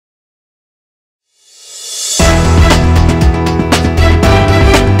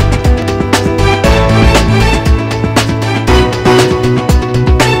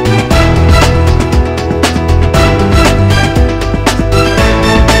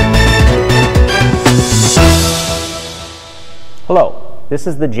Hello, this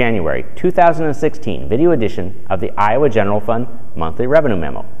is the January 2016 video edition of the Iowa General Fund Monthly Revenue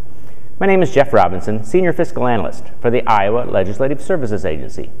Memo. My name is Jeff Robinson, Senior Fiscal Analyst for the Iowa Legislative Services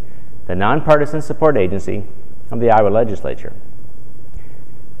Agency, the nonpartisan support agency of the Iowa Legislature.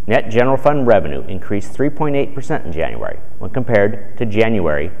 Net general fund revenue increased 3.8% in January when compared to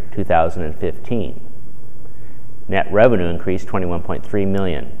January 2015. Net revenue increased $21.3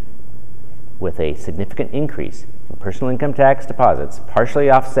 million, with a significant increase in personal income tax deposits partially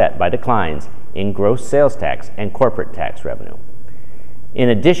offset by declines in gross sales tax and corporate tax revenue. In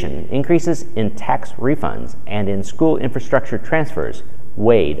addition, increases in tax refunds and in school infrastructure transfers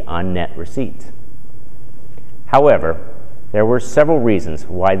weighed on net receipts. However, there were several reasons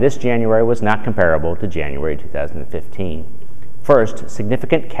why this January was not comparable to January 2015. First,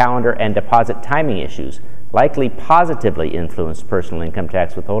 significant calendar and deposit timing issues likely positively influenced personal income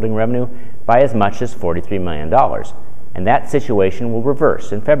tax withholding revenue by as much as $43 million, and that situation will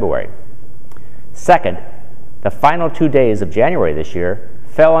reverse in February. Second, the final 2 days of January this year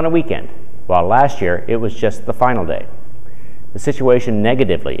fell on a weekend, while last year it was just the final day. The situation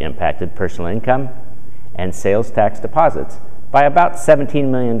negatively impacted personal income and sales tax deposits by about $17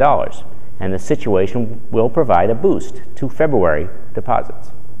 million, and the situation will provide a boost to February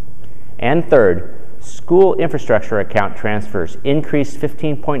deposits. And third, school infrastructure account transfers increased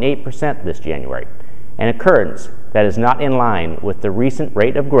 15.8% this January, an occurrence that is not in line with the recent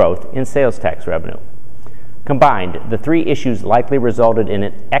rate of growth in sales tax revenue. Combined, the three issues likely resulted in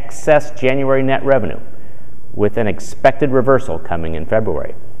an excess January net revenue, with an expected reversal coming in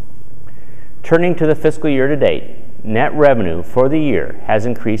February. Turning to the fiscal year to date, net revenue for the year has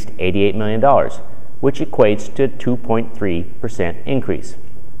increased $88 million, which equates to a 2.3% increase.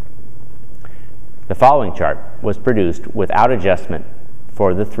 The following chart was produced without adjustment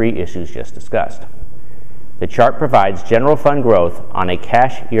for the three issues just discussed. The chart provides general fund growth on a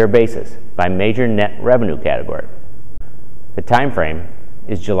cash year basis by major net revenue category. The time frame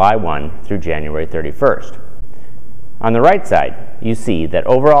is July 1 through January 31st. On the right side, you see that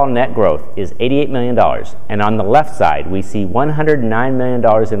overall net growth is $88 million, and on the left side, we see $109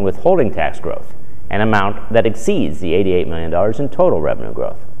 million in withholding tax growth, an amount that exceeds the $88 million in total revenue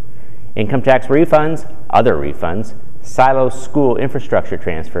growth. Income tax refunds, other refunds, silo school infrastructure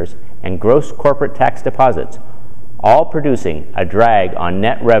transfers, and gross corporate tax deposits, all producing a drag on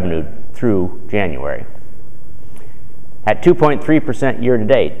net revenue through January. At 2.3%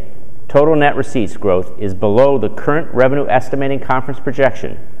 year-to-date, total net receipts growth is below the current revenue estimating conference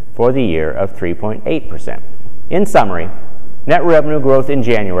projection for the year of 3.8%. In summary, net revenue growth in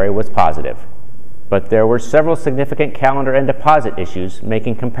January was positive, but there were several significant calendar and deposit issues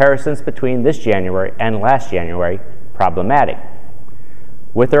making comparisons between this January and last January problematic.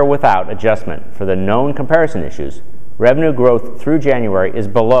 With or without adjustment for the known comparison issues, revenue growth through January is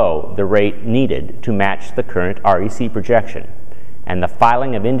below the rate needed to match the current REC projection, and the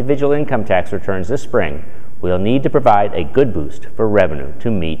filing of individual income tax returns this spring will need to provide a good boost for revenue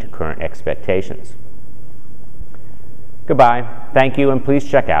to meet current expectations. Goodbye, thank you, and please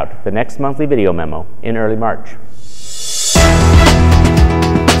check out the next monthly video memo in early March.